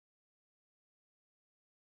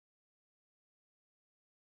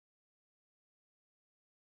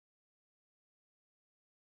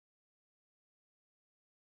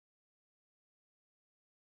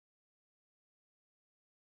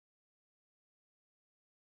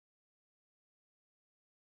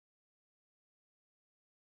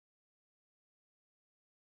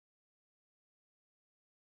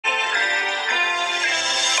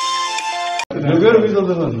Nagwero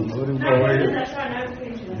bizoza hano.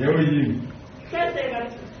 Yewe yini.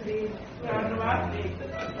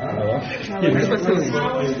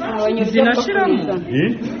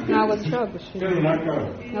 Ntabwo dushobora gushira.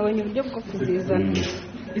 Nabonye uburyo bwo kuzizana.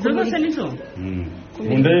 Izo zose nizo?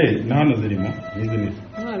 Munda ye nahano zirimo.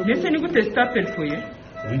 Ndetse ni gute stapelfuye?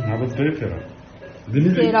 Ntabwo twerefera.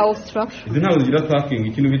 Zera obstruction. Izi ntabwo zigira stacking,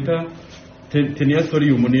 ikintu bita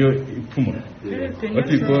teniasorium niyo ipfumura. What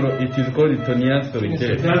we call it is called teniasorium.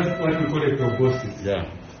 That's what we call it proboscis. Yeah.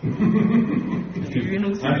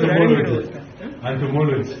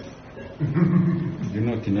 Entomology. You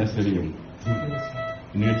know teniasorium.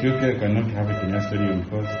 In Ethiopia cannot have a teniasorium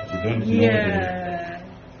because you don't know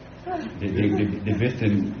the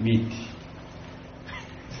western meat.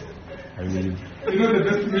 I mean, you know the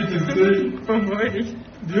best meat is saying?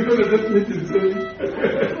 Do you know the best meat is saying?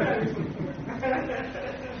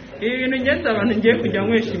 Ibintu ngeze abantu ngiye kujya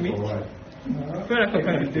nywesha imiti. Kubera ko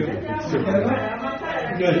kabiteho.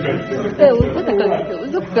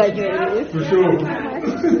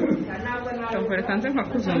 Kabore kanze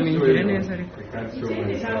nkakuzumingire neza ariko.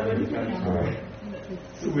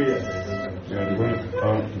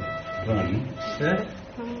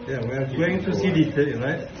 Yeah, we are going to see detail,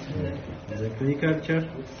 right? The clinical chart.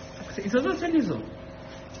 Izo zose nizo?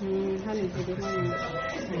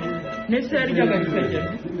 Nese yaryaga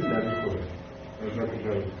bikagera.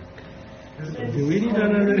 Do we need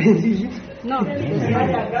another incision? No.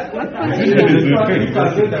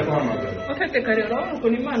 Ufite karero uko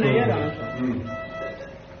ni Imana yaraza.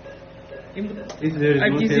 If there is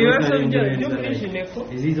Agize ibibazo byo muri gineko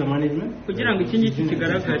disease management, kugira ngo iki ngiki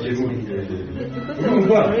kigaragare.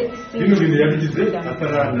 Bino bintu yabigize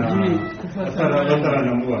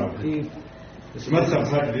atarana mu babo. It must have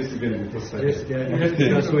had this again before. yes,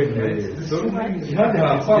 that's what it is. So he had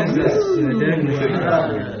a family.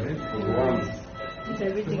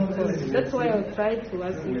 That's why I tried to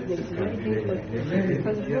ask if there is anything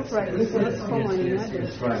because bureaucracy is not common in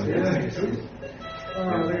others.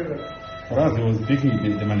 For us, he was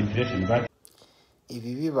speaking the manipulation, but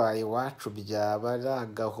ibi bibaye iwacu byaba ari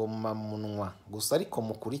agahomamunwa gusa ariko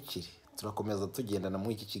mukurikire turakomeza tugendana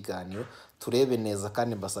muri iki kiganiro turebe neza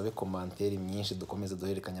kandi mbasabe komanteri myinshi dukomeze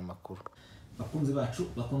duhererekanya amakuru. Bakunzi bacu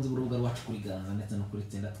bakunze urubuga rwacu kuri Ganza ndetse no kuri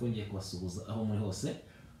Tenda twongeye kubasuhuza aho muri hose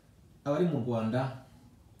abari mu Rwanda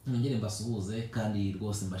mwongere mbasuhuze kandi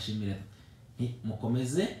rwose mbashimire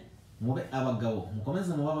mukomeze mube abagabo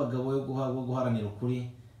mukomeze mu abagabo yo guharanira ukuri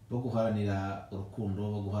bo guharanira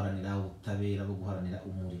urukundo bo guharanira ubutabera bo guharanira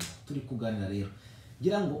umurimo turi kuganira rero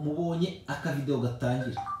ngira ngo mubonye aka video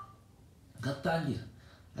gatangira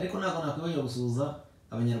ariko ntabwo nakwibagira gusuhuza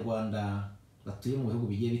abanyarwanda batuye mu bihugu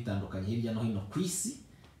bigiye bitandukanye hirya no hino ku isi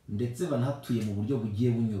ndetse banahatuye mu buryo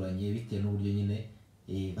bugiye bunyuranye bitewe n'uburyo nyine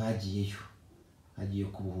hagiye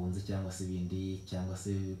ku buhunzi cyangwa se ibindi cyangwa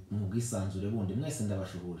se mu bwisanzure bundi mwese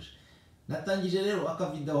ndabashuhuje. Natangije rero aka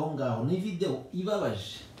video aho ngaho ni video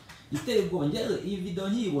ibabaje iteye ubwoba. Iyi video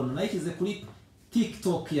nkiyibona nayishyize kuri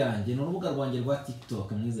TikTok yanjye ni urubuga rwanjye rwa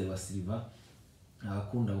TikTok Mwizero wa Silva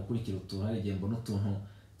abakunda gukurikira utuntu hari igihe mbona utuntu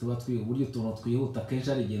tuba uburyo utuntu twihuta kenshi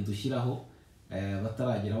hari igihe dushyiraho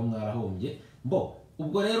batarageraho mwarahombye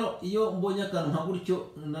ubwo rero iyo mbonye akantu nka gutyo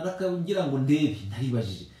narakagira ngo ndebe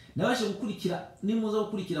naribajije nabashe gukurikira nimuza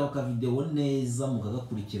gukurikira aka video neza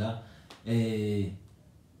mukagakurikira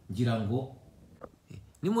ngira ngo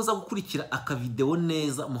nimuza gukurikira aka video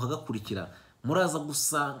neza mukagakurikira muraza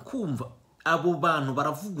gusa kumva abo bantu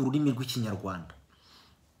baravuga ururimi rw'ikinyarwanda.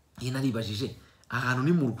 Iyi naribajije ahantu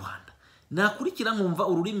ni mu Rwanda nakurikira nkumva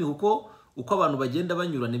ururimi uko abantu bagenda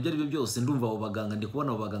banyurana ibyo ari byo byose ndumva abo baganga ndi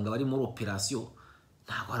kubona abo baganga bari muri operation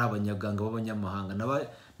ntabwo ari abanyaganga b'abanyamahanga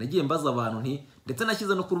nagiye mbaza abantu ndetse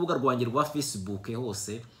nashyize no ku rubuga rwanjye rwa Facebook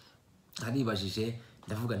hose naribajije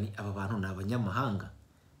ndavuga ni aba bantu ni abanyamahanga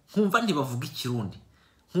nkumva ntibavuga ikirundi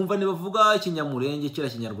nkumva nibavuga ikinyamurenge kira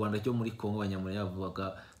kinyarwanda cyo muri Kongo abanyamurenge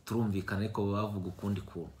bavuga turumvikana ariko bavuga ukundi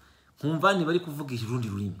kuntu nkumva ni bari kuvuga irundi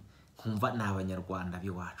rurimi nkumva ni abanyarwanda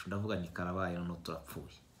biwacu ndavuga ni karabaye no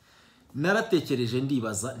turapfuye. Naratekereje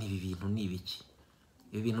ndibaza ni ibi bintu ni ibiki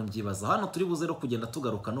ibi bintu byibaza hano turi buze no kugenda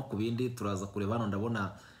tugaruka no kubindi turaza kureba hano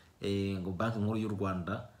ndabona ngo banki nkuru y'u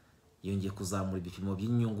Rwanda yongeye kuzamura ibipimo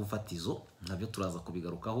by'inyungu fatizo nabyo turaza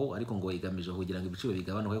kubigarukaho ariko ngo igamije kugira ngo ibiciro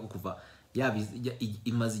bigabanuke kuva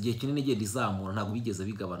imaze igihe kinini igenda izamura ntabwo bigeze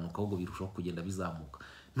bigabanuka ahubwo birushaho kugenda bizamuka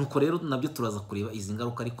nuko rero nabyo turaza kureba izi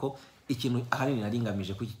ngaruka ariko ikintu ahanini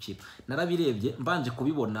naringamije ku iki kintu narabirebye mbanje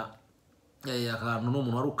kubibona ahantu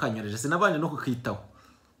n'umuntu wari ukanyoreje sinabanje no kukitaho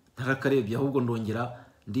narakarebye ahubwo ndongera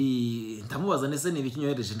ndamubaza nese niba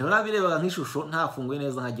ikinyohereje ndarabirebaga nk'ishusho ntafunguye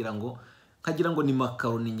neza nkagira ngo kagira ngo ni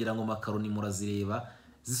makaroni, ngira ngo makaroni murazireba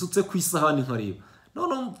zisutse ku isahani nkareba,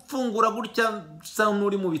 none mfungura gutya sa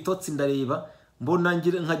n'uri mu bitotsi ndareba, mbona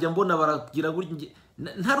nkajya mbona baragira gutya,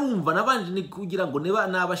 ntarumva nabanje ni kugira ngo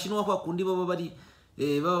nabashinwa kwa kundi baba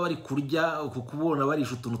bari kurya kubona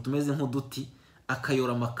barisha utuntu tumeze nk'uduti,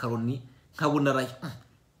 akayora makaroni nkabona rayo.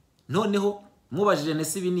 Noneho mubajije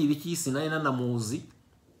nese ibi ni ibiki, sinari nanamuzi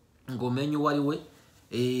ngo menye uwo ari we,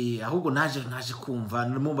 ahubwo naje kumva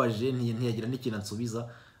mubajije ntiyagira n'ikintu ansubiza,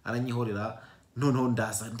 aranyihorera. Noneho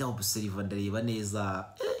ndaza ndabuseriva ndareba neza,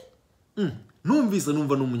 numvise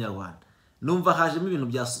numva n'umunyarwanda, numva hajemo ibintu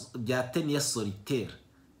bya teni ya solitaire.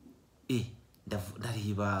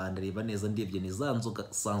 Ndareba neza, ndebye ni za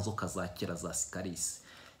nzoka za kera za sikarisi.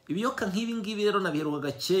 Ibiyoka nk'ibi ngibi rero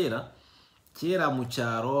nabiherukaga kera mu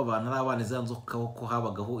cyaro, abantu ari abana za nzoka, ko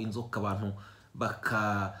habagaho inzoka abantu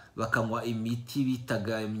bakanywa imiti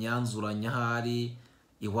bitaga imyanzuranya hari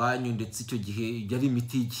iwanyu, ndetse icyo gihe yari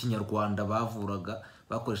imiti y'ikinyarwanda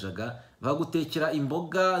bakoreshaga, bagutekera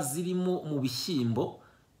imboga zirimo mu bishyimbo,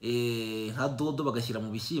 nka dodo bagashyira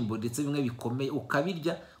mu bishyimbo, ndetse bimwe bikomeye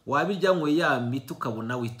ukabirya, wabirya ngo ya miti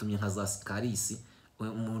ukabona witumye nka za sikarisi,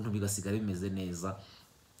 umuntu bigasigara bimeze neza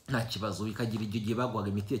nta kibazo, bikagira igihe bagwaga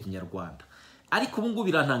imiti ya kinyarwanda. Ariko ubu ngubu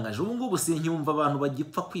birantangaje, ubu ngubu sinyumva abantu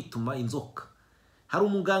bagipfa kwituma inzoka. Hari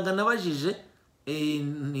umuganga nabajije,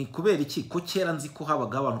 ni kubera iki ko kera nzi ko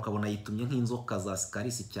habaga abantu ukabona yitumye nk'inzoka za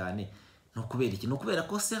sikarisi cyane, no kubera iki? No kubera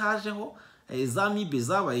ko se hajeho za amibe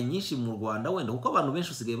zabaye nyinshi mu Rwanda, wenda kuko abantu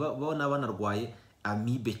benshi usigaye babona banarwaye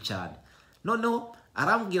amibe cyane. Noneho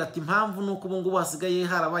arambwira ati impamvu nuko ubu ngubu hasigaye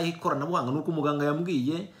harabaye ikoranabuhanga, nuko umuganga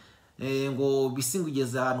yambwiye ngo bisinga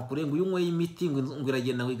ugeze ahantu kure, ngo uyunyweye imiti ngo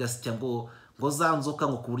iragenda ngo igasya ngo za nzoka,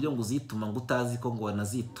 ngo ku buryo ngo uzituma ngo utazi ko ngo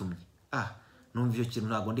wanazitumye. Numva iyo kintu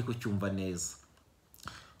ntabwo ndi kucyumva neza.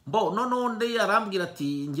 None arambwira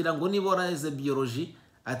ati ngira ngo niba waraze biology,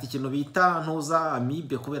 ati ikintu bita ntuza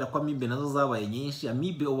amibe, kubera ko amibe nazo zabaye nyinshi.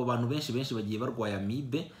 Amibe ubu abantu benshi bagiye barwaye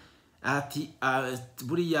amibe. Ati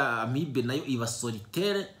buriya amibe nayo iba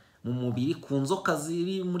solitaire mu mubiri ku nzoka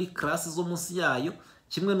ziri muri classe zo munsi yayo,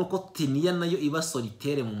 kimwe nuko teniya nayo iba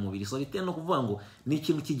solitaire mu mubiri. Solitaire no kuvuga ngo ni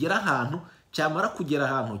ikintu kigera ahantu, cyamara kugera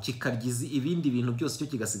ahantu kikaryiza ibindi bintu byose, cyo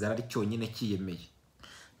kigasigara ari cyonyine kiyemeye.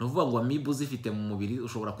 No kuvuga ngo amibe uzifite mu mubiri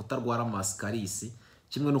ushobora kutarwara masikarisi,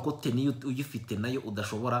 kimwe nuko teniya uyifite nayo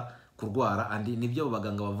udashobora kurwara. Andi nibyo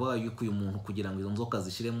abaganga bavuga yuko uyu muntu kugira ngo izo nzoka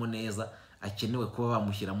zishiremo neza akenewe kuba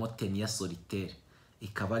bamushyiramo teniya solitaire,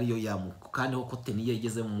 ikaba ariyo yamuka. Kandi ko teniya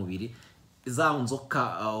igeze mu mubiri, za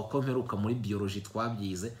nzoka uko mperuka muri biology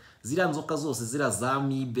twabyize, ziriya nzoka zose zira za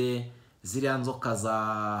amibe, ziriya nzoka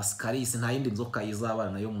za sikarisi, nta yindi nzoka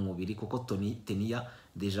izabana nayo mu mubiri, kuko teniya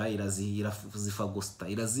deja irazifagusta,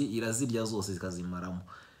 irazirya zose zikazimaramo.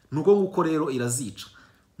 Nuko nguko rero irazica.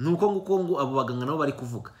 Nuko nguko ngo abo baganga nabo bari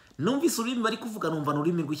kuvuga. Numvise ururimi bari kuvuga, numva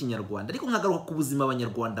n'ururimi rw'ikinyarwanda, ariko nkagaruka ku buzima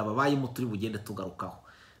abanyarwanda babayemo, turi bugende tugarukaho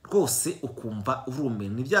rwose, ukumva urume.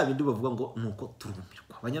 Ni bya bindi bavuga ngo nuko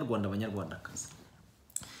turumirwa abanyarwandakazi.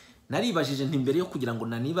 Naribajije nti mbere yo kugira ngo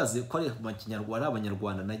nanibaze ko ari mu kinyarwanda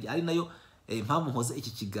abanyarwanda ari nayo impamvu nkoze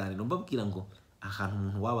iki kiganiro, mbabwira ngo ahantu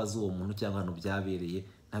umuntu wabaza uwo muntu cyangwa ahantu byabereye,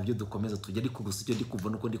 nabyo dukomeza tujya. Ariko gusa icyo ndi kumva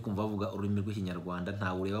nuko ndi kumva bavuga ururimi rw'ikinyarwanda,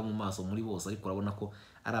 ntawe ureba mu maso muri bose, ariko urabona ko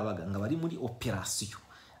ari abaganga bari muri operation.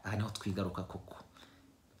 Aha niho twigaruka koko,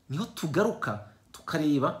 niho tugaruka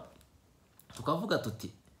tukareba tukavuga tuti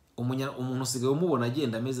umuntu usigaye umubona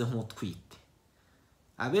agenda ameze nk'utwite.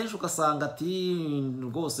 Abenshi ugasanga ati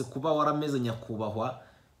rwose kuba warameze nyakubahwa,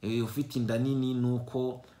 ufite inda nini,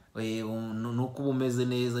 nuko uba umeze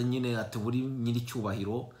neza nyine, ati buri nyiri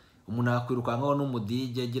cyubahiro, umuntu akwirukankaho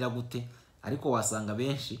n'umudije agira gute. Ariko wasanga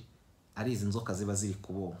benshi ari izi nzoka ziba ziri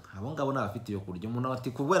kubonka. Abo ngabo n'abafite iyo kurya. Umuntu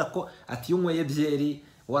ati kubera ko ati unyweye byeri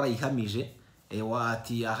warayihamije,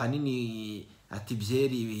 ati ahanini ati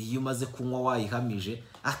byeri iyo umaze kunywa wayihamije,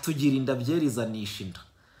 atugira inda byeri izanisha inda.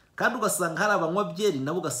 Kandi ugasanga hari abanywa byeri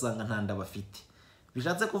nabo ugasanga nta nda bafite.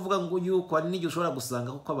 Bishatse kuvuga ngo yuko hari n'igihe ushobora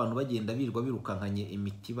gusanga kuko abantu bagenda birukankanye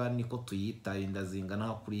imitiba, niko tuyita, inda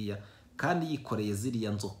zingana kuriya, kandi yikoreye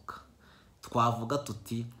ziriya nzoka. Twavuga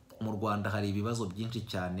tuti mu Rwanda hari ibibazo byinshi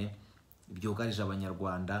cyane byugarije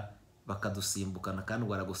abanyarwanda, bakadusimbukana, kandi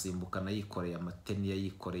baragusimbukana yikoreye amateniya,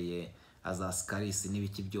 yikoreye azasikarisi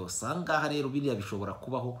n'ibiki byose. Ahangaha rero biriya bishobora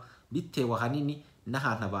kubaho bitewe ahanini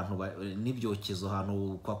n'ahantu abantu n'ibyokezo,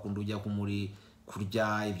 ahantu kwa kundi ujya muri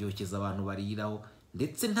kurya ibyokezo abantu bariraho.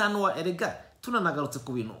 Ndetse nta n'uwa erega tunanagarutse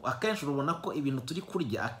ku bintu, akenshi urabona ko ibintu turi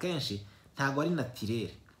kurya akenshi ntabwo ari naturel,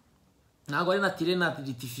 ntabwo ari naturel, na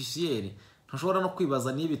artificiel. Ntushobora no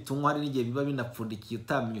kwibaza niba tunywa hari n'igihe biba binapfundikiye,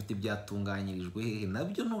 utamenye uti byatunganyirijwe hehe.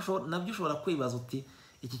 Nabyo ushobora kwibaza uti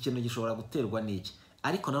iki kintu gishobora guterwa n'iki.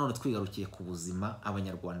 Ariko nanone twigarukiye ku buzima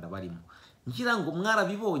abanyarwanda barimo, ngira ngo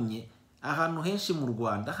mwarabibonye ahantu henshi mu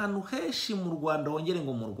Rwanda, wongere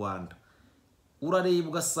ngo mu Rwanda urareba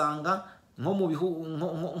ugasanga nko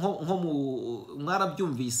mu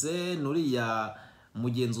mwarabyumvise nuriya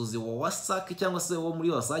mugenzuzi wa wasake cyangwa se wo muri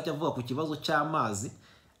wasake avuga ku kibazo cy'amazi,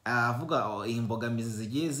 avuga imbogamizi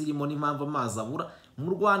zigiye zirimo n'impamvu amazi abura mu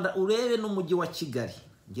Rwanda. Urebe n'umujyi wa Kigali,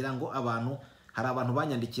 ngira ngo hari abantu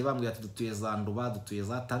banyandikiye bambwira ati dutuye za Nduba, dutuye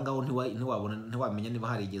za Tangaho, ntiwamenya niba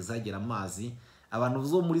harigeze hagera amazi. Abantu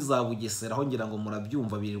zo muri za Bugesera aho ngira ngo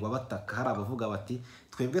murabyumva birirwa bataka, hari abavuga bati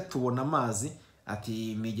twebwe tubona amazi,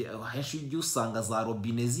 ati henshi ujya usanga za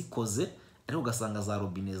robine zikoze ariko ugasanga za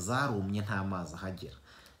robine zarumye nta mazi ahagera.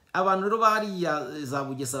 Abantu rero bariya za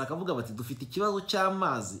Bugesera akavuga bati dufite ikibazo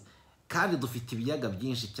cy'amazi kandi dufite ibiyaga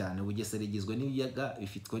byinshi cyane. Bugesera igizwe n'ibiyaga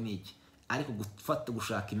bifitwe n'iki, ariko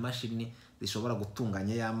gushaka imashini zishobora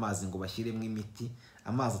gutunganya y'amazi ngo bashyiremo imiti,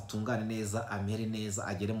 amazi atungane neza, amere neza,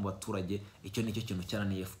 agere mu baturage. Icyo nicyo kintu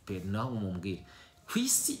cyananiye FPR. Naho mumbwire ku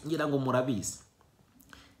isi ngira ngo murabizi,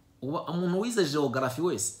 umuntu wize geography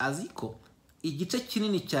wese azi ko igice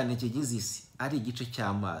kinini cyane kigize isi ari igice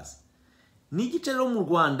cy'amazi. Ni igice rero mu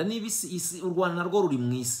Rwanda isi, u Rwanda narwo ruri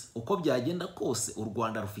mu isi. Uko byagenda kose u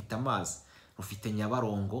Rwanda rufite amazi, rufite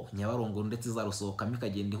Nyabarongo ndetse izarusohokamo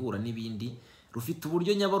ikagenda ihura n'ibindi. Rufite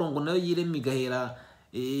uburyo Nyabarongo nayo yirema igahera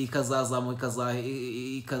ikazazamuka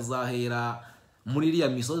ikazahera muri iriya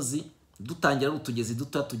misozi, dutangira utugezi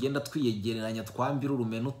duto tugenda twiyegeranya twambira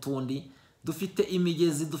urume n'utundi. Dufite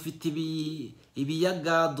imigezi, dufite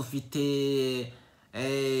ibiyaga, dufite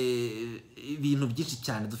ibintu byinshi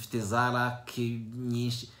cyane, dufite za lake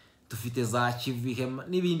nyinshi, dufite za Kivihema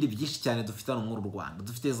n'ibindi byinshi cyane dufite hano mu Rwanda.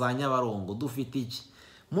 Dufite za Nyabarongo, dufite iki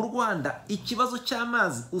mu Rwanda. Ikibazo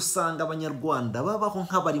cy'amazi usanga abanyarwanda babaho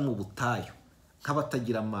nk'abari mu butayu,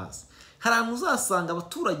 nk'abatagira amazi. Hari ahantu uzasanga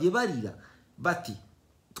abaturage barira bati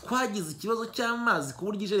twagize ikibazo cy'amazi ku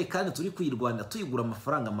buryo ijerekani turi kuyirwanda tuyigura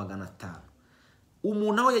amafaranga 500.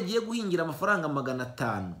 Umuntu aho yagiye guhingira amafaranga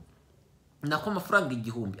 500 nako amafaranga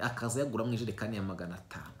 1000 akaza yagura mu ijerekani ya 500.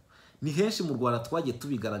 Ni henshi mu Rwanda twagiye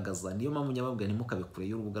tubigaragaza. Niyo mpamvu nyababwa ntimukabe kure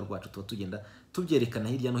y'urubuga rwacu tuba tugenda tubyerekana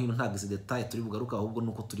hirya no hino. Ntabwo izi detail turi bugaruka, ahubwo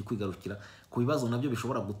nuko turi kwigarukira ku bibazo nabyo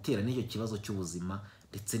bishobora gutera n'icyo kibazo cy'ubuzima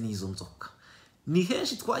ndetse n'izo nzoka. Ni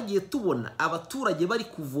henshi twagiye tubona abaturage bari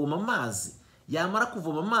kuvoma amazi, yamara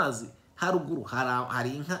kuvoma amazi haruguru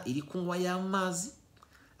hari inka iri kunywa y'amazi,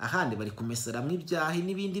 ahandi bari kumeseramo ibyahi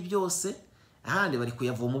n'ibindi byose, ahandi bari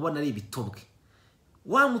kuyavoma ubona ari ibitobwe.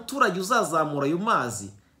 Wa muturage uzazamura ayo mazi,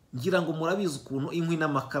 ngira ngo murabizi ukuntu inkwi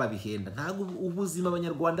n'amakara bihenda. Ntabwo ubuzima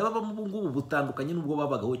abanyarwanda babamo ubu ngubu butandukanye n'ubwo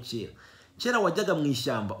babagaho kera. Wajyaga mu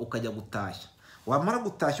ishyamba ukajya gutashya, wamara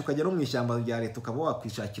gutashya ukajya no mu ishyamba rya leta ukaba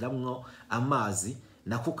wakwishakiramo amazi,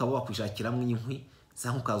 nako ukaba wakwishakiramo inkwi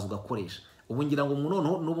cyangwa ukaza ugakoresha. Ubu ngira ngo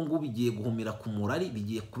noneho n'ubu ngubu bigiye guhumira ku murari,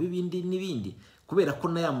 bigiye kuba ibindi n'ibindi, kubera ko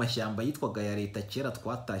n'aya mashyamba yitwaga ya leta kera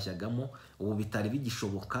twatashyagamo ubu bitari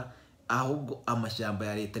bigishoboka. Ahubwo amashyamba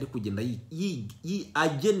ya leta ari kugenda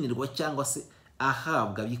agenerwa cyangwa se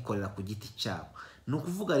ahabwa bikorera ku giti cyabo. Ni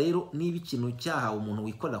ukuvuga rero niba ikintu cyahawe umuntu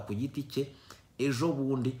wikorera ku giti cye, ejo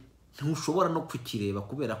bundi ntushobora no kukireba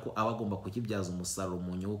kubera ko aba agomba kukibyaza umusaruro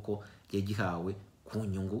mu nyungu yagihawe, ku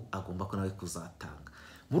nyungu agomba ko nawe kuzatanga.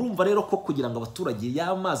 Murumva rero ko kugira ngo abaturage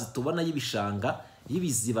y'amazi tubona y'ibishanga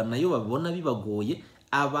y'ibiziba nayo babona bibagoye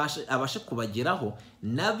abashe kubageraho,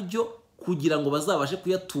 nabyo kugira ngo bazabashe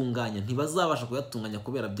kuyatunganya ntibazabasha kuyatunganya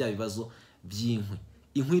kubera bya bibazo by'inkwi.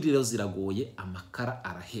 Inkwi rero ziragoye, amakara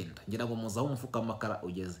arahenda. Ngira ngo muzaho umufuka w'amakara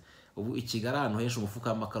ugeze ubu i Kigali ahantu henshi umufuka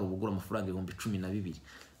w'amakara ubugura amafaranga 12,000.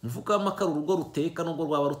 Umufuka w'amakara urugo ruteka nubwo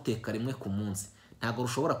rwaba ruteka rimwe ku munsi ntago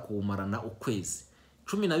rushobora kuwumarana ukwezi.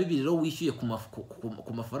 12 rero wishyuye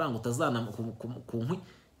ku mafaranga utazana ku nkwi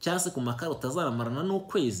cyangwa se ku makara utazanamarana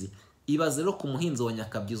n'ukwezi. Ibaze rero ku muhinzi wa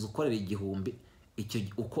Nyakabyizi ukorera 1000, icyo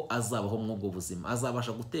uko azabaho mw'ubwo buzima,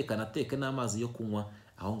 azabasha guteka n'amazi yo kunywa.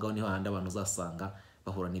 Aho ngaho niho handi abantu uzasanga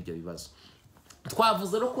bahura n'ibyo bibazo.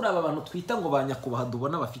 Twavuze rero kuri aba bantu twita ngo banyakubaha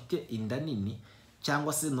dubona bafite inda nini,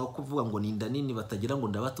 cyangwa se no kuvuga ngo ni inda nini batagira ngo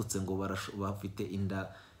ndabatutse ngo bafite inda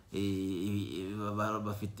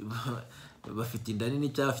bafite inda nini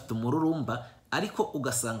cyangwa bafite umururumba, ariko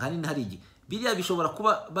ugasanga hanini hari iki biriya bishobora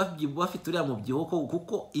kuba bafite uriya mu byihuko,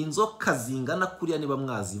 kuko inzoka zingana kuriya niba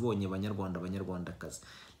mwazibonye banyarwandakazi,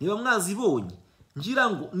 niba mwazibonye ngira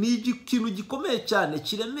ngo ni ikintu gikomeye cyane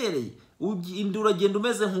kiremereye. Uragenda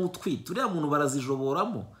umeze nk'utwite, uriya muntu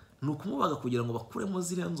barazijoboramo, ni ukumubaga kugira ngo bakuremo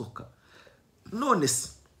ziriya nzoka. None se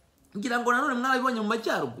ngira ngo nanone mwabibonye mu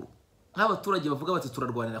majyaruguru nk'abaturage bavuga bati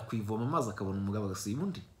turarwanira kwivoma amazi, akabona umugabo agasiba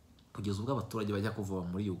undi. kugeza ubwo abaturage bajya kuvoma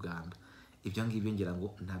muri Uganda. Ibyo ngibyo ngira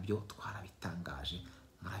ngo nabyo twarabitangaje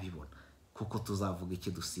murabibona, kuko tuzavuga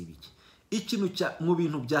iki dusiba iki. Ikintu mu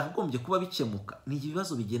bintu byagombye kuba bikemuka ni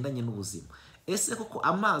ibibazo bigendanye n'ubuzima. Ese koko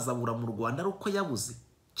amazi abura mu Rwanda ari uko yabuze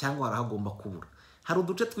cyangwa harahagomba kubura? Hari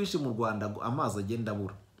uduce twinshi mu Rwanda amazi agenda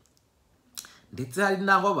abura, ndetse hari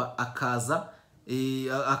naho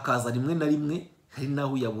akaza rimwe na rimwe, hari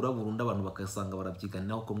naho yabura burundu abantu bakasanga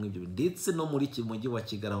barabyiganiraho ko mw'ibyo. Ndetse no muri iki mujyi wa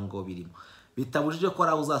Kigali ngo birimo bitabujije ko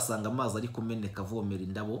ari aho uzasanga amazi ari kumeneka avomera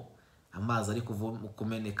indabo, amazi ari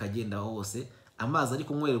kumeneka agenda hose, amazi ari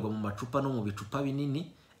kunywererwa mu macupa no mu bicupa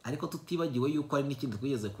binini. Ariko tutibagiwe yuko hari n'ikindi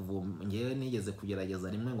twigeze kuvoma. Ngewe nigeze kugerageza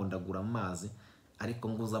rimwe ngo ndagura amazi, ariko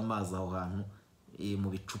nguza amazi aho hantu mu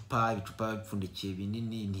bicupa bipfundikiye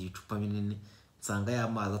binini, ni ibicupa binini, nsanga ya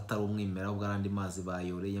mazi atari umwimera, ahubwo arandi mazi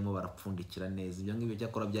bayoreyemo barapfundikira neza. Ibyo ngibyo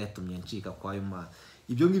cyakora byatumye ncika kwa ayo mazi.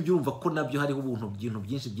 Ibyo ngibyo urumva ko nabyo hariho ibintu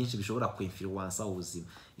byinshi bishobora kwinfluence ubuzima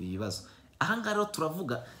ibi bibazo. Aha ngaha rero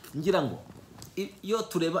turavuga, ngira ngo iyo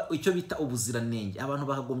tureba icyo bita ubuziranenge, abantu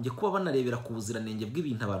bakagombye kuba banarebera ku buziranenge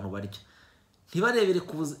bw'ibintu abantu barya,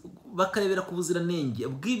 bakarebera ku buziranenge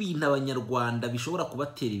bw'ibintu abanyarwanda bishobora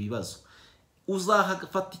kubatera ibibazo.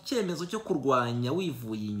 Uzafata icyemezo cyo kurwanya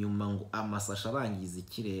wivuye inyuma ngo amasashi arangiza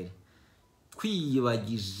ikirere,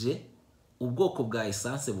 twiyibagije ubwoko bwa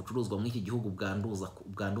essence bucuruzwa muri iki gihugu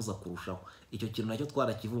bwanduza kurushaho. Icyo kintu nacyo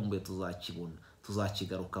twarakivumbuye,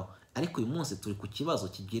 tuzakigarukaho. Ariko uyu munsi turi ku kibazo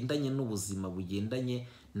kigendanye n'ubuzima bugendanye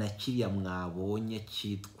na kiriya mwabonye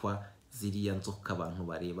cyitwa ziriya nzoka abantu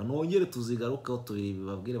bareba. Nongere tuzigarukaho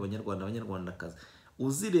tubibabwire abanyarwandakazi.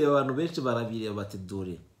 Uzireba abantu benshi barabireba bati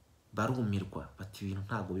dore, barumirwa bati ibintu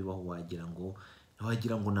ntago bibaho, wagira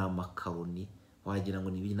ngo ni amakaroni, wagira ngo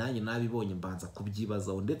ni nanjye nabibonye mbanza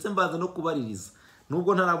kubyibazaho, ndetse mbanza no kubaririza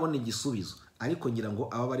nubwo ntarabona igisubizo. Ariko ngira ngo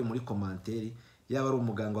aba bari muri commentaire, yaba ari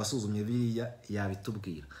umuganga wasuzumye biriya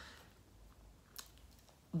yabitubwira.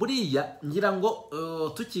 Buriya ngira ngo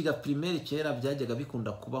tukiga primaire kera byajyaga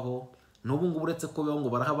bikunda kubaho, n'ubu ngubu uretse ko bibaho ngo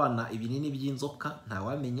baraha abana ibinini by'inzoka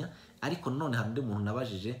ntawamenya. Ariko none hari undi muntu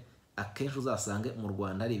nabajije, akenshi uzasange mu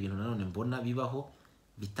Rwanda hari ibintu nanone mbona bibaho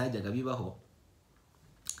bitajyaga bibaho.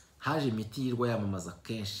 Haje imiti yirwa yamamaza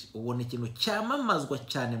kenshi, ubona ikintu cyamamazwa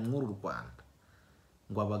cyane muri uru Rwanda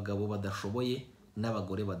ngo abagabo badashoboye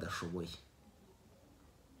n'abagore badashoboye,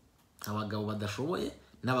 abagabo badashoboye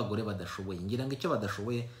n'abagore badashoboye. Ngira ngo icyo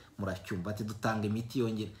badashoboye muracyumva, ati dutanga imiti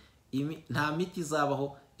yongera. Nta miti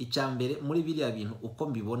izabaho. Icyambere muri biriya bintu uko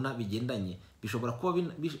mbibona bigendanye,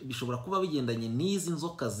 bishobora kuba bigendanye n'izi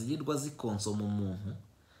nzoka zirirwa zikonsoma umuntu,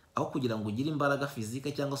 aho kugira ngo ugire imbaraga fizike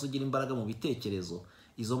cyangwa se ugire imbaraga mu bitekerezo.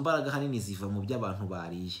 Izo mbaraga hanini ziva mu by'abantu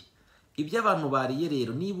bariye. Iby'abantu bariye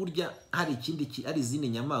rero, niba urya hari izindi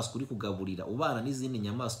nyamaswa uri kugaburira, ubana n'izindi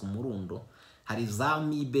nyamaswa umurundo, hari za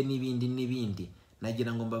mibe n'ibindi, nagira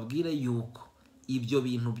ngo mbabwire yuko ibyo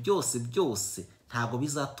bintu byose ntago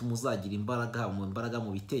bizatuma uzagira imbaraga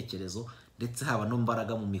mu bitekerezo, ndetse haba no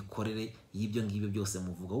mbaraga mu mikorere y'ibyo ngibyo byose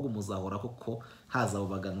muvuga. Ahubwo muzahora koko haza abo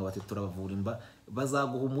baganga bati turabavura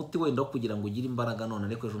bazaguha umuti wenda kugira ngo ugire imbaraga none,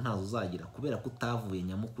 ariko ejo ntazo uzagira, kubera ko utavuye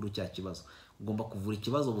nyamukuru cya kibazo. Ugomba kuvura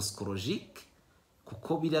ikibazo psychologique,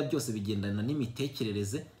 kuko biriya byose bigendana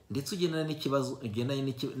n'imitekerereze, ndetse ugendana n'ikibazo ugendanye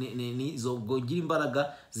n'izo ugira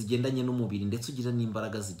imbaraga zigendanye n'umubiri, ndetse ugira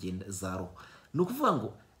n'imbaraga zigenda za roho. Ni ukuvuga ngo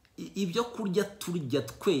ibyo kurya turya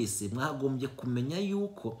twese mwagombye kumenya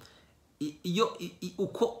yuko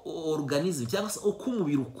uko organism cyangwa se uko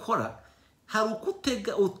umubiri ukora, hari uko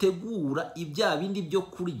utegura ibya bindi byo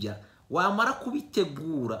kurya. Wamara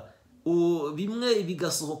kubitegura, bimwe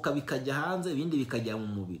bigasohoka bikajya hanze, ibindi bikajya mu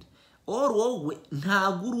mubiri. Wowe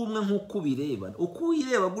ntabwo uri umwe nk'uko ubireba. Uko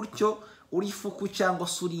uyireba gutyo uri ifuku cyangwa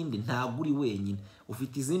se urindi, ntabwo uri wenyine.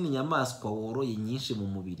 Ufite izindi nyamaswa woroye nyinshi mu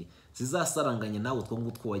mubiri zizasaranganya nawe utwo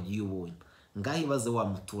ngutwo wagiye ubonye. Ngaho ibaze wa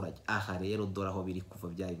muturage. Aha rero dore aho biri kuva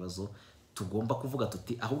bya bibazo. Tugomba kuvuga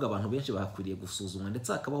tuti ahubwo abantu benshi bakwiriye gusuzumwa,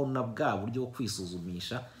 ndetse hakabaho na bwa buryo bwo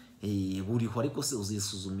kwisuzumisha buriho. Ariko se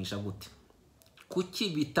uzisuzumisha gute? Kuki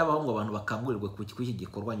bitabaho ngo abantu bakangurirwe ku iki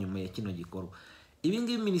gikorwa nyuma ya kino gikorwa? Ibi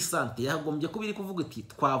ngibi minisante yagombye kuba iri kuvuga iti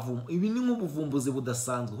ibi ni nk'ubuvumbuzi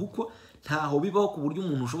budasanzwe, kuko ntaho bibaho ku buryo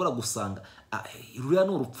umuntu ushobora gusanga ruriya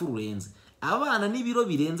ni urupfu rurenze. Abana n'ibiro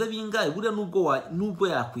birenze bingahe, buriya nubwo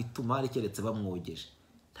yakwituma hari keretse bamwogeje,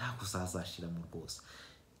 ntabwo uzazashiramo rwose.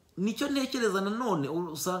 Nicyo ntekereza nanone,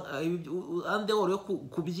 ande woro yo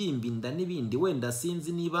kubyimba inda n'ibindi, wenda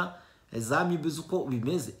sinzi niba za mibizi uko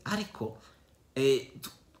bimeze, ariko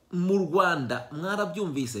mu Rwanda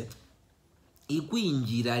mwarabyumvise,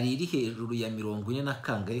 igwingira riri hejuru ya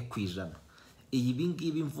 40%. Ibi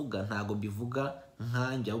ngibi mvuga ntago mbivuga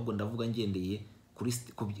nkanjye, ahubwo ndavuga ngendeye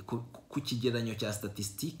ku kigereranyo cya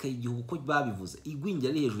statistique y'igihugu ko babivuze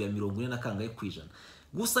igwingira ari hejuru ya 40%.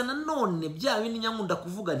 Gusa nanone bya bindi nyankunda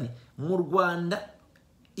kuvuga nti mu Rwanda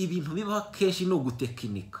ibintu biba kenshi no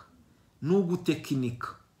gutekinika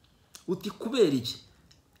uti kubera iki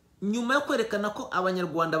nyuma yo kwerekana ko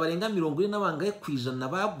abanyarwanda barenga 40%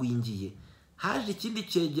 bagwingiye haje ikindi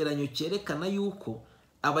cyegeranyo cyerekana yuko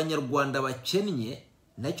abanyarwanda bakennye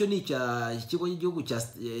nacyo ni ikigo cy'igihugu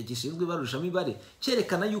gishinzwe ibarushamibare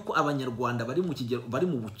cyerekana yuko abanyarwanda bari mu kigero bari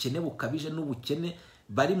mu bukene bukabije n'ubukene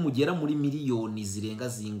bari mugera muri miliyoni zirenga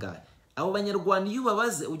zingahe. Abo banyarwanda iyo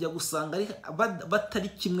babaze ujya gusanga ari batari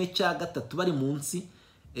 1/3 bari munsi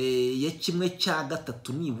ya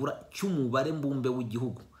 1/3 nibura cy'umubare mbumbe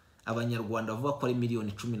w'igihugu. Abanyarwanda bavuga ko ari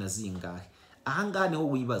miliyoni 10 na zingahe. Aha ngaha niho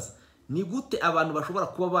wibaza ni gute abantu bashobora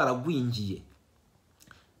kuba baragwingiye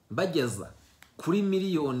bageza kuri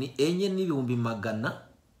miliyoni 4,100,000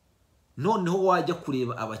 noneho wajya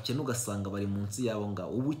kureba abakene ugasanga bari munsi yabo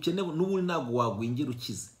ngaho. Ubukene n'ubundi ntabwo wagwingira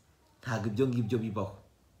ukize, ntabwo ibyo ngibyo bibaho,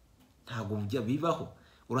 ntabwo bibaho.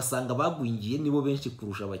 Urasanga bagwingiye nibo benshi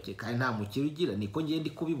kurusha abake kandi nta mukiri ugira. Niko ngiye ndi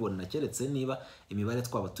kubibona keretse niba imibare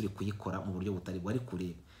twaba turi kuyikora mu buryo butari bwari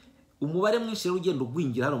kureba. Umubare mwinshi rero ugenda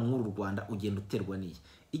ugwingira hano mu Rwanda ugenda uterwa n'iyi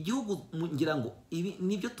igihugu. Ngira ngo ibi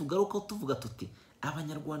nibyo tugaruka tuvuga tuti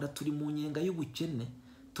abanyarwanda turi mu nyenga y'ubukene,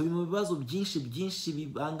 turi mu bibazo byinshi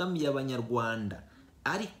bibangamiye abanyarwanda.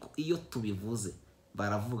 Ariko iyo tubivuze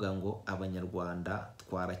baravuga ngo abanyarwanda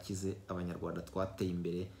twarakize, abanyarwanda twateye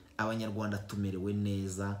imbere, abanyarwanda tumerewe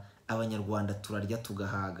neza, abanyarwanda turarya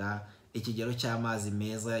tugahaga, ikigero cy'amazi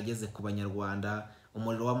meza yageze ku banyarwanda,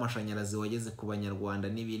 umuriro w'amashanyarazi wageze ku banyarwanda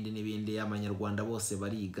n'ibindi. Abanyarwanda bose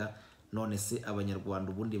bariga. None se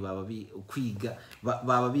abanyarwanda ubundi baba biga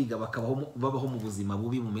babaho mu buzima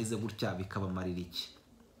bubi bumeze gutya bikabamarira iki?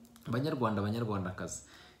 Abanyarwandakazi,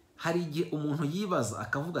 hari igihe umuntu yibaza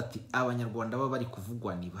akavuga ati abanyarwanda baba bari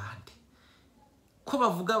kuvugwa ni bande ko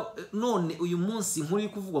bavuga none uyu munsi nkuri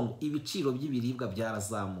kuvugwa ngo ibiciro by'ibiribwa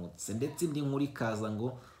byarazamutse, ndetse indi nkuri kaza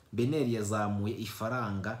ngo Beneri yazamuye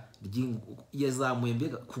ifaranga yazamuye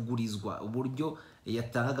mbega kugurizwa uburyo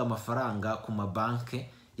yatangaga amafaranga ku mabanke,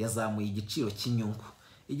 yazamuye igiciro cy'inyungu.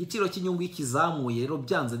 Igiciro cy'inyungu ikizamuye rero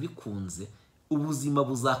byanze bikunze ubuzima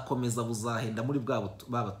buzakomeza buzahenda muri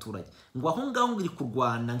bw'abaturage. Ngo aho ngaho ngiri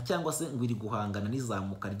kurwana cyangwa se ngiri guhangana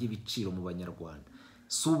n'izamuka ry'ibiciro mu banyarwanda.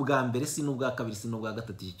 Si ubwa mbere, si n'ubwa kabiri, si n'ubwa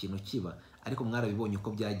gatatu iki kintu kiba, ariko mwarabibonye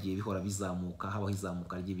uko byagiye bihora bizamuka, habaho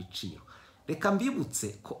izamuka ry'ibiciro. Reka mbibutse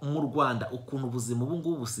ko mu Rwanda ukuntu ubuzima ubu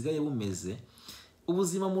ngubu busigaye bumeze.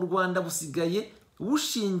 Ubuzima mu Rwanda busigaye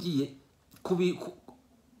bushingiye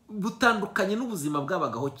butandukanye n'ubuzima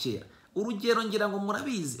bwabagaho kera. Urugero ngira ngo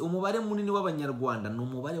murabizi umubare munini w'abanyarwanda ni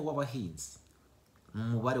umubare w'abahinzi.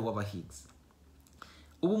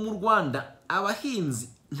 Ubu mu Rwanda abahinzi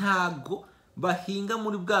ntago bahinga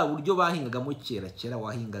muri bwa buryo bahingagamo kera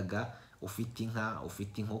wahingaga ufite inka,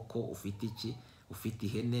 ufite inkoko, ufite iki, ufite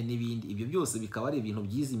ihene n'ibindi. Ibyo byose bikaba ari ibintu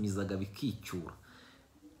byizimizaga bikicyura.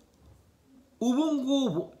 Ubu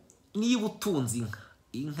ngubu niba utunze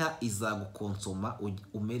inka izagukonsoma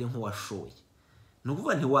umere nk'uwashoye.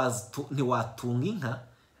 Nukuvuga ntiwatunga inka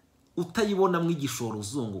utayibonamo igishoro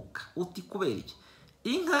uzunguka. Uti kubera iki?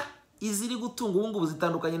 Inka iziri gutunga ubu ngubu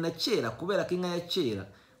zitandukanye na kera, kubera ko inka ya kera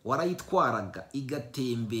warayitwaraga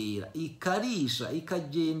igatembera, ikarisha,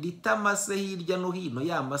 ikagenda itamase hirya no hino.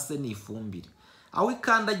 Yamase ni ifumbire, aho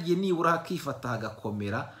ikandagiye nibura hakifata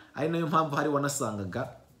hagakomera. Ari nayo mpamvu hari wanasangaga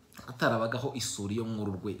atarabagaho isuri yo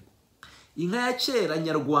muri urwego. Inka ya kera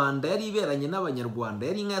nyarwanda yari iberanye n'abanyarwanda,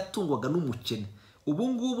 yari inka yatungwaga n'umukene. Ubu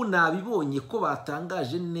ngubu nabibonye ko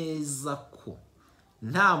batangaje neza ko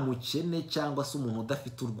nta mukene cyangwa se umuntu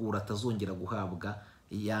udafite urwura atazongera guhabwa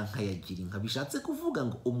ya nka yagira inka. Bishatse kuvuga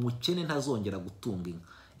ngo umukene ntazongera gutunga inka.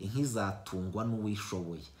 Inka izatungwa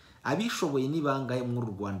n'uwishoboye. Abishoboye ni bangahe muri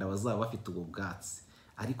Rwanda bazaba bafite ubwo bwatsi?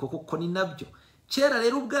 Ariko koko ni nabyo. Kera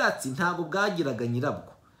rero ubwatsi ntabwo bwagiraga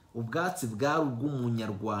nyirabwo. Ubwatsi bwari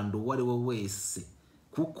ubw'umunyarwanda uwo ari we wese,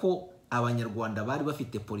 kuko abanyarwanda bari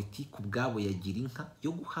bafite politiki ubwabo yagira inka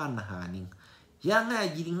yo guhanahana inka. Ya nka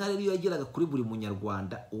yagira inka rero yageraga kuri buri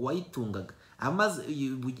munyarwanda uwayitungaga. Amaze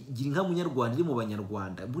gira inka munyarwanda iri mu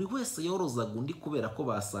banyarwanda, buri wese yorozaga undi kubera ko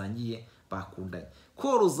basangiye bakundanye.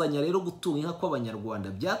 Korozanya rero gutunga inka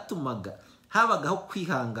kw'abanyarwanda byatumaga habagaho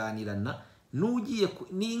kwihanganirana. Nugiye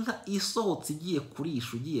n'inka isohotse igiye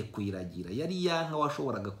kurisha, ugiye kuyiragira, yari ya nka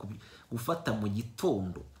washoboraga gufata mu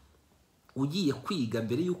gitondo ugiye kwiga,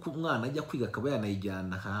 mbere yuko umwana ajya kwiga akaba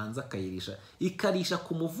yanayijyana hanze akayirisha, ikarisha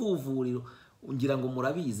ku muvuvuriro. Ngira ngo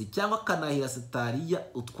murabizi, cyangwa akanahira sitariya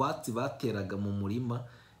utwatsi bateraga mu murima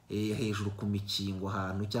hejuru ku mikingo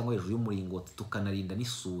ahantu cyangwa hejuru y'umuringoti tukanarinda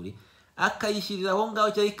n'isuri, akayishyirira aho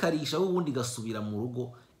ngaho cyangwa ikarisha ubundi igasubira mu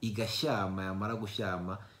rugo igashyama, yamara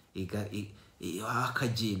gushyama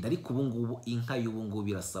akagenda. Ariko ubu ngubu inka y'ubu ngubu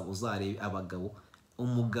birasaba uzarebe abagabo,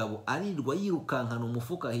 umugabo arirwa yirukankana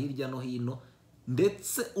umufuka hirya no hino,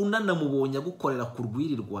 ndetse unanamubonye agukorera ku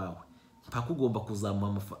rwiri rwawe mpaka ugomba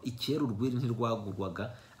kuzamuha ikera urwiri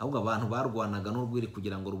ntirwagurwaga, ahubwo abantu barwanaga n'urwiri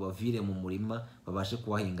kugira ngo rubavire mu murima babashe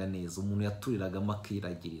kuhahinga neza. Umuntu yaturiragamo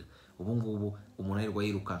akiragirira. Ubu ngubu umuntu arirwa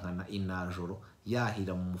yirukankana inajoro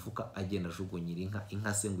yahira mu mufuka agenda ajugunyira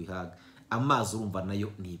inka se ngo ihaga. Amazi urumva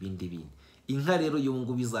nayo ni ibindi bindi. Inka rero y'ubu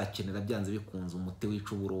ngubu izakenera byanze bikunze umuti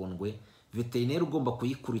wica uburondwe, veterineri ugomba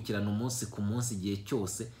kuyikurikirana umunsi ku munsi igihe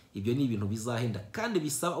cyose. Ibyo ni ibintu bizahenda kandi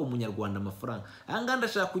bisaba umunyarwanda amafaranga. Ahangaha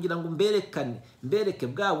ndashaka kugira ngo mbereke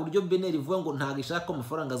bwa buryo beneri ivuga ngo ntabwo ishaka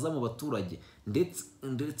amafaranga aza mu baturage,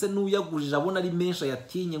 ndetse n'uyagurije abona ari menshi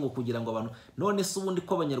ayatinye ngo kugira ngo abantu, none se ubundi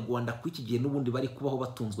ko abanyarwanda ku iki gihe n'ubundi bari kubaho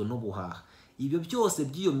batunzwe no guhaha. Ibyo byose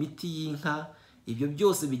by'iyo miti y'inka, ibyo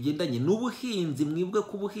byose bigendanye n'ubuhinzi. Mwibwe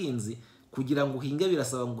ku buhinzi, kugira ngo uhinge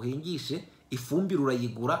birasaba ngo uhingishe, ifumbire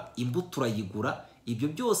urayigura, imbuto urayigura. Ibyo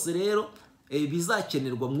byose rero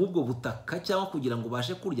bizakenerwa mw'ubwo butaka, cyangwa kugira ngo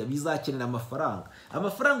ubashe kurya bizakenera amafaranga.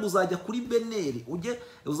 Amafaranga uzajya kuri beneri,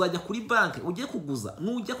 uzajya kuri banki ujye kuguza,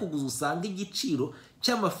 nujya kuguza usanga igiciro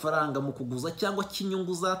cy'amafaranga mu kuguza cyangwa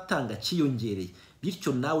cy'inyungu uzatanga cyiyongereye,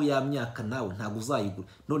 bityo nawe ya myaka nawe ntabwo uzayigura.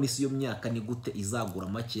 None se iyo myaka ni gute izagura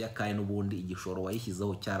makeya kandi n'ubundi igishoro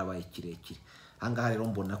wayishyizeho cyarabaye kirekire? Ahangaha rero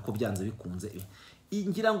mbona ko byanze bikunze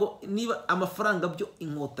ngira ngo niba amafaranga byo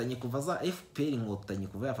inkotanyi kuva za FPR inkotanyi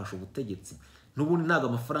kuva yafashe ubutegetsi, n'ubundi ntabwo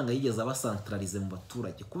amafaranga yigeze aba centralize mu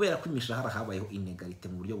baturage, kubera ko imishahara habayeho inegalite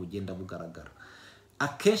mu buryo bugenda bugaragara.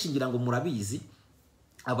 Akenshi ngira ngo murabizi,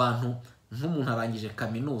 abantu nk'umuntu arangije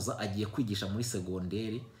kaminuza agiye kwigisha muri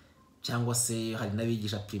segonderi, cyangwa se hari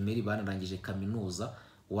n'abigisha primaire banarangije kaminuza.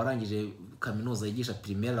 Uwarangije kaminuza yigisha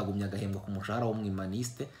primaire aragumya agahembwa ku mushahara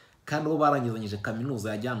w'umwimaniste, kandi uwo barangizanyije kaminuza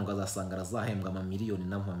yajyana ukazasanga arazahembwa amamiliyoni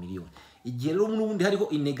n'amamiliyoni. Igihe rero n'ubundi hariho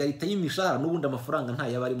inegalite y'imishahara, n'ubundi amafaranga nta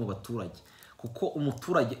yaba ari mu baturage, kuko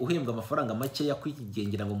umuturage uhembwa amafaranga makeya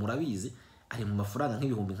kwigengira ngo murabizi ari mu mafaranga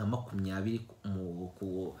nk'ibihumbi nka 20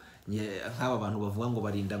 nk'aba bantu bavuga ngo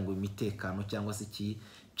barinda ngo imitekano cyangwa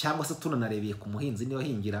se tunanarebeye ku muhinzi niba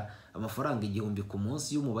hingira amafaranga 1000 ku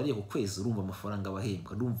munsi y'umubariye ku kwezi, urumva amafaranga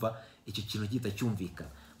abahembwa. Ndumva icyo kintu gihita cyumvikana.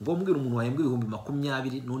 Ngo mbwira umuntu wahembwa ibihumbi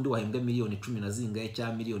 20 n'undi wahembwa miliyoni 10 na zingahe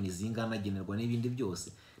cyangwa miliyoni zingana agenerwa n'ibindi byose,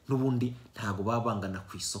 n'ubundi ntago babangana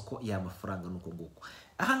ku isoko ya mafaranga nuko nguko.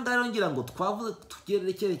 Ahangaha rero ngira ngo twavuze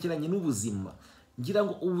tugerekeranye n'ubuzima, ngira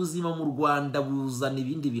ngo ubuzima mu Rwanda buzana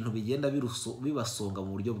ibindi bintu bigenda bibasonga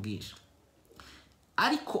mu buryo bwinshi,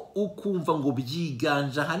 ariko ukumva ngo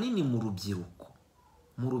byiganje hanini mu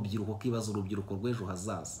rubyiruko kibaza urubyiruko rw'ejo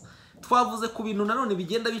hazaza. Twavuze ku bintu nanone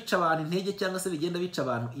bigenda bica abantu intege cyangwa se bigenda bica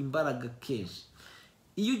abantu imbaraga kenshi.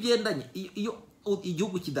 Iyo ugendanye, iyo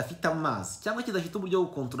igihugu kidafite amazi cyangwa kidafite uburyo bwo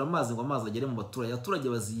gukontorora amazi ngo amazi agere mu baturage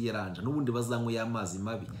baziyeranja, n'ubundi bazanywe y'amazi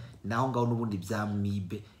mabi, naho ngaho n'ubundi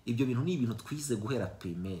byamibe. Ibyo bintu ni ibintu twize guhera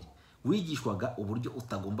primaire. Wigishwaga uburyo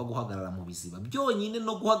utagomba guhagarara mu biziba, byonyine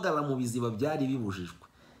no guhagarara mu biziba byari bibujijwe.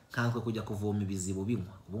 Nkanswe kujya kuvoma ibizibo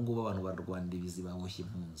binywa. Ubu ngubu abantu barwanira ibiziba boshye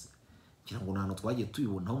impunzi. Kira ngo nano twagiye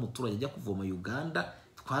tubibona aho umuturage ajya kuvoma Uganda,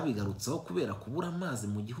 twabigarutseho kubera kubura amazi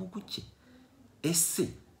mu gihugu cye.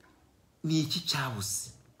 Ese ni iki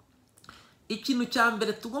cyabuze? Ikintu cya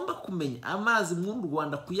mbere tugomba kumenya, amazi mu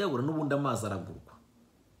Rwanda kuyabura n'ubundi amazi aragurwa.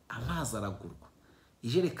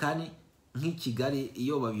 Ijerekani nk'i Kigali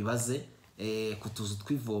iyo babibaze ku tuzu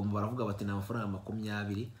tw'ivomo baravuga bati ni amafaranga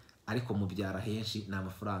 20, ariko mu byara henshi ni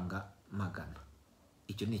amafaranga 100.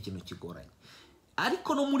 Icyo ni ikintu kigoranye.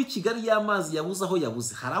 Ariko no muri Kigali y'amazi yabuze aho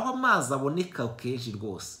yabuze, hari aho amazi aboneka kenshi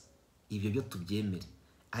rwose, ibyo byo tubyemere.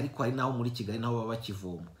 Ariko hari naho muri Kigali naho baba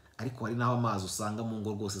bakivoma, ariko hari naho amazi usanga mu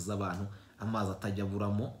ngo rwose z'abantu amazi atajya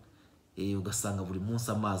buramo, ugasanga buri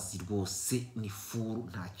munsi amazi rwose ni furu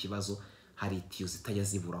nta kibazo, hari itiyo zitajya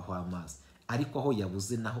ziburaho amazi. Ariko aho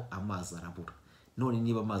yabuze naho amazi arabura. None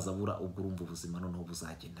niba amazi abura, ubwo urumva ubuzima noneho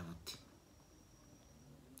buzagenda buti?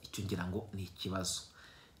 Icyo ngira ngo ni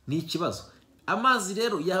ikibazo. Amazi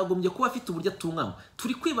rero yagombye kuba afite uburyo atunganywa.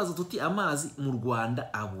 Turi kwibaza tuti amazi mu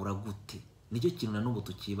Rwanda abura gute? Nicyo kintu na n'ubu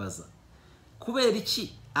tukibaza. Kubera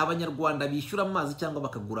iki abanyarwanda bishyura amazi cyangwa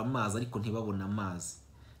bakagura amazi ariko ntibabona amazi?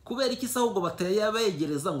 Kubera iki se ahubwo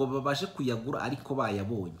batayabegereza ngo babashe kuyagura ariko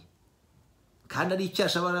bayabonye? Kandi ari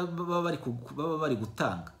icyasha baba bari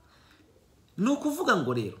gutanga. Ni ukuvuga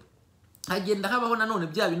ngo rero hagenda habaho nanone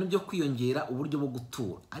bya bintu byo kwiyongera uburyo bwo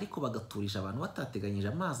gutura, ariko bagaturisha abantu batateganyije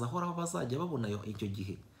amazi ahoraho bazajya babona icyo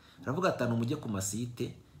gihe. aravuga atanu mujye ku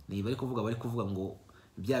masite niba ari kuvuga ngo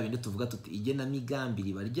bya bindi tuvuga tuti igenamigambi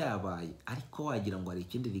riba ryabaye ariko wagira ngo hari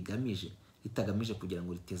ikindi ritagamije kugira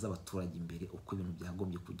ngo riteze abaturage imbere uko ibintu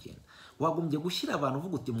byagombye kugenda. Wagombye gushyira abantu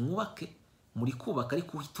uvuga uti mwubake muri kubaka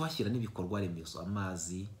ariko uhita uhashyira n'ibikorwa remezo,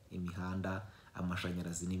 amazi, imihanda,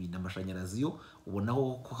 amashanyarazi n'ibindi. Amashanyarazi yo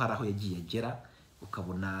ubonaho ko hari aho yagiye agera,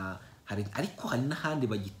 ukabona ariko hari n'ahandi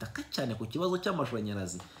bagitaka cyane ku kibazo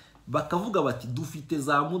cy'amashanyarazi, bakavuga bati dufite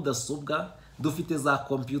za mudasobwa, dufite za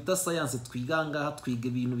computer science, twiga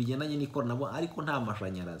ibintu bigendanye n'ikoranabuhanga ariko nta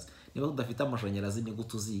mashanyarazi. Niba udafite amashanyarazi ni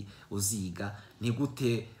gute uziga, ni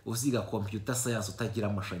gute uziga computer science utagira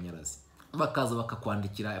amashanyarazi? Bakaza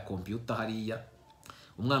bakakwandikira computer hariya,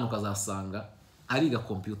 umwana ukazasanga ariga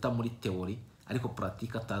computer muri theory ariko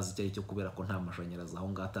pratique atazi icyo aricyo kubera ko nta mashanyarazi aho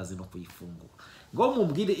ngaho atazi no kuyifungura. Ngo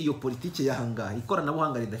mumbwire iyo politike y'ahangaha,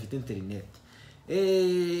 ikoranabuhanga ridafite internet,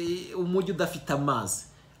 umujyi udafite amazi,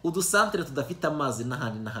 udusantere tudafite amazi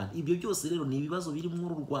n'ahandi. Ibyo byose rero ni ibibazo biri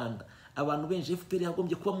muri Rwanda. Abantu benshi FPR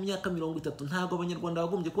yagombye kuba mu myaka 30 ntago abanyarwanda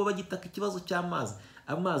bagombye kuba bagitaka ikibazo cy'amazi.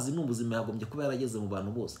 Amazi n'ubuzima yagombye kuba yarageze mu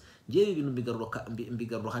bantu bose. Ngiye ibintu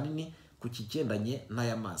mbigarura hanini ku kigendanye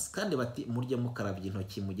n'aya mazi. Kandi bati murye mukarabye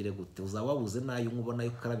intoki mugire gute, uzawabuze nayo nkubona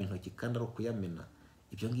yo kukaraba intoki kandi ari kuyamena.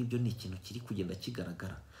 Ibyo ngibyo ni ikintu kiri kugenda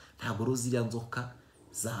kigaragara. Ntago roziriya nzoka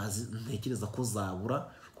ntekereza ko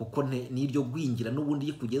zabura, kuko n'iryo gwingira n'ubundi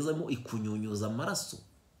yikugezamo ikunyunyuza amaraso.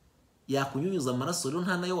 Yakunyunyuza amaraso rero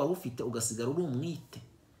nta nayo waba ufite ugasigara uri umwite.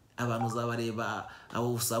 Abantu zabareba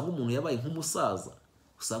abo usanga umuntu yabaye nk'umusaza,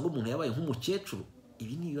 usanga umuntu yabaye nk'umukecuru.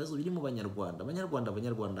 Ibi ni ibibazo biri mu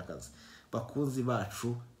Banyarwandakazi bakunzi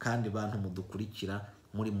bacu kandi bantu mudukurikira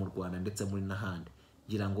muri mu Rwanda ndetse muri n'ahandi.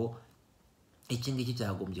 Ngira ngo iki ngiki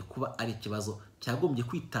cyagombye kuba ari ikibazo cyagombye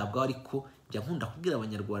kwitabwaho, ariko njya nkunda kubwira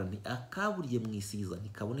Abanyarwanda nti akaburiye mu isiza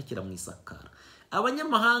ntikabonekera mu isakara.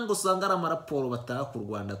 Abanyamahanga usanga ari amaraporo bataha ku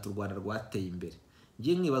Rwanda, u Rwanda rwateye imbere.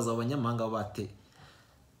 Ngiye nkibaza abanyamahanga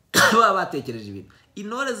baba batekereje ibintu,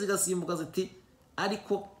 intore zigasimbuka ziti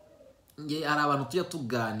ariko nge hari abantu tujya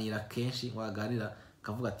tuganira kenshi, waganira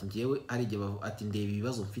kavuga ati ngewe ari igihe ati ndeba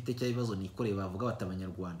ibibazo mfite cyangwa ibibazo nikoreye, bavuga bati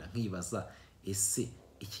Abanyarwanda, nkibaza ese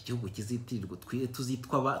iki gihugu kizitirirwa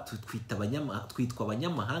twitwa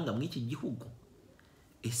abanyamahanga muri iki gihugu?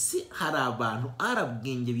 Ese hari abantu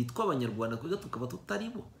arabwenge bitwa Abanyarwanda kuko tukaba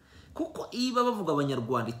tutaribo? Kuko iba bavuga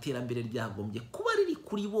Abanyarwanda iterambere ryagombye kuba riri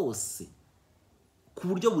kuri bose, ku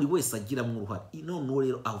buryo buri wese agira mu ruhare. None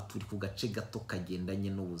rero aho turi ku gace gato kagendanye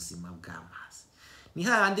n'ubuzima bw'amazi, ni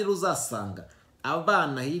hahandi uzasanga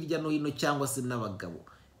abana hirya no hino cyangwa se n'abagabo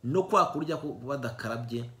no kwakurya ko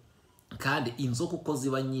badakarabye, kandi inzoka uko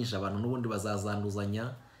ziba nyinshi abantu n'ubundi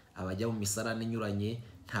bazazanduzanya, abajya mu misarane inyuranye,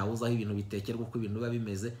 ntawe uzaho ibintu bitekerwa uko ibintu biba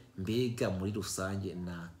bimeze. Mbega muri rusange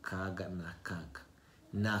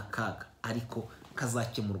ni akaga ariko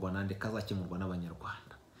kazakemurwa nande? Kazakemurwa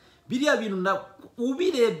n'Abanyarwanda. Biriya bintu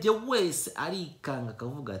ubirebye wese arikanga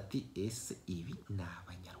akavuga ati ese ibi ni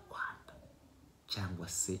Abanyarwanda cyangwa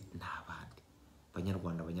se ni abandi?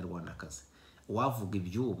 Banyarwandakazi, wavuga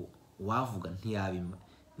iby'ubu wavuga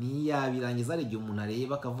ntiyabirangiza. Ari igihe umuntu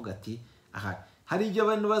areba akavuga ati aha, hari igihe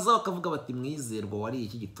abantu baza bakavuga bati mwizerwa wariye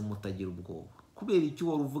iki gituma utagira ubwoba? Kubera icyo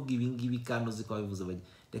wari uvuga ibi ngibi kandi uzi ko babivuze bajya.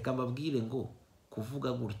 Reka mbabwire ngo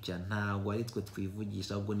kuvuga gutya ntabwo ari twe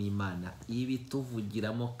twivugisha, ahubwo ni Imana ibi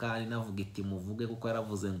tuvugiramo, kandi navuga iti muvuge, kuko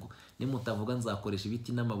yaravuze ngo nimutavuga nzakoresha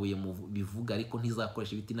ibiti n'amabuye bivuga, ariko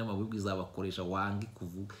ntizakoresha ibiti n'amabuye bizabakoresha. Wange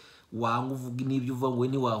kuvuga, wange uvuga n'ibyo uvuga ngo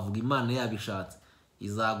ntiwavuga, Imana yabishatse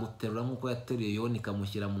izaguterura nk'uko yateruye Yona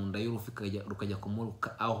ikamushyira mu nda y'urufi rukajya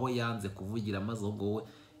kumuruka aho yanze kuvugira, maze ahubwo wowe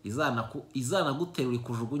izanaguterura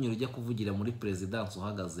ikujugunyira ujya kuvugira muri perezidansi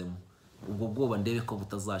uhagazemo. Ubwo bwoba ndebe ko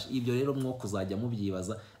butazaje. Ibyo rero mwo kuzajya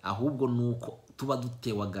mubyibaza, ahubwo nuko tuba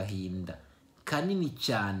dutewe agahinda kanini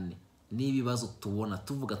cyane n'ibibazo tubona,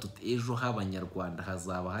 tuvuga tuti ejo h'Abanyarwanda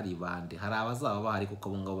hazaba hari bande. Hari abazaba bahari kuko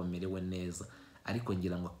abo ngabo bamerewe neza, ariko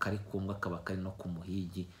ngira ngo kari kumva kaba kari no ku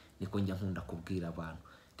muhigi. Niko njya nkunda kubwira abantu,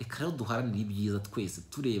 reka rero duharanire ibyiza twese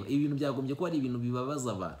tureba ibintu byagombye kuba ari ibintu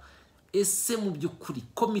bibabaza abantu. Ese mu by'ukuri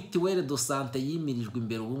ko mituwele do sante yimirijwe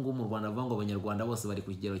imbere ubu ngubu mu Rwanda, bavuga ngo Abanyarwanda bose bari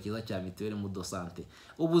ku kigero cyiza cya mituwele mu do sante,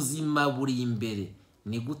 ubuzima buri imbere,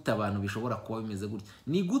 ni gute abantu bishobora kuba bimeze gutya?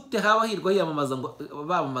 Ni gute haba hirwa hiyamamaza ngo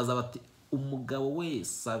bamamaza bati umugabo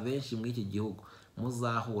wese abenshi muri iki gihugu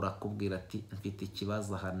muzahura kubwira ati mfite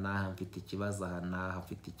ikibazo aha n'aha, mfite ikibazo aha n'aha,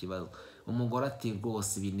 mfite ikibazo. Umugore ati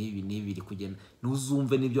rwose ibi n'ibi biri kugenda,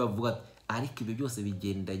 ntuzumve n'ibyo bavuga, ariko ibyo byose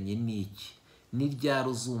bigendanye n'iki? Ni ryari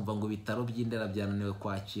uzumva ngo ibitaro by'Indera byananiwe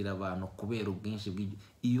kwakira abantu kubera ubwinshi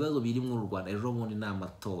ibibazo biri mu Rwanda? Ejo bundi ni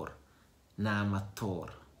amatora.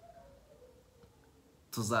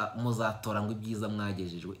 muzatora ngo ibyiza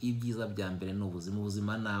mwagejejwe. Ibyiza bya mbere ni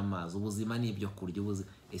ubuzima ni amazi, ubuzima ni ibyo kurya,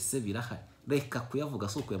 ese birahari? Reka kuyavuga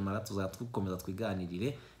si ukuyamara, tuzakomeza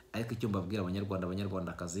twiganirire. Ariko icyo mbabwira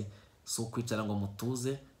abanyarwandakazi, si ukwicara ngo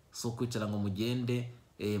mutuze, si ukwicara ngo mugende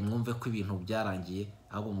mwumve ko ibintu byarangiye,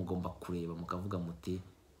 ahubwo mugomba kureba mukavuga muti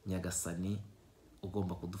Nyagasani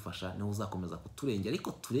ugomba kudufasha, niwe uzakomeza kuturengera,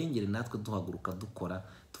 ariko turengere natwe duhaguruka dukora,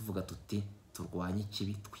 tuvuga tuti turwanye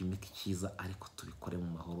ikibi, twimike icyiza, ariko tubikore mu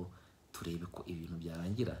mahoro. Turebe ko ibintu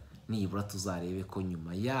byarangira, nibura tuzarebe ko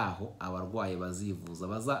nyuma yaho abarwaye bazivuza,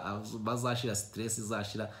 bazashira stress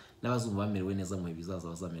izashira, n'abazumva bamerewe neza mu bizaza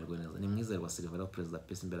bazamererwa neza. Ni Mwizerwa Silver, Perezida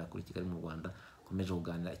Pesi imbere kuri Kigali mu Rwanda, komeje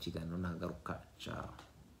kuganira ikiganiro ntagaruka. Ciao.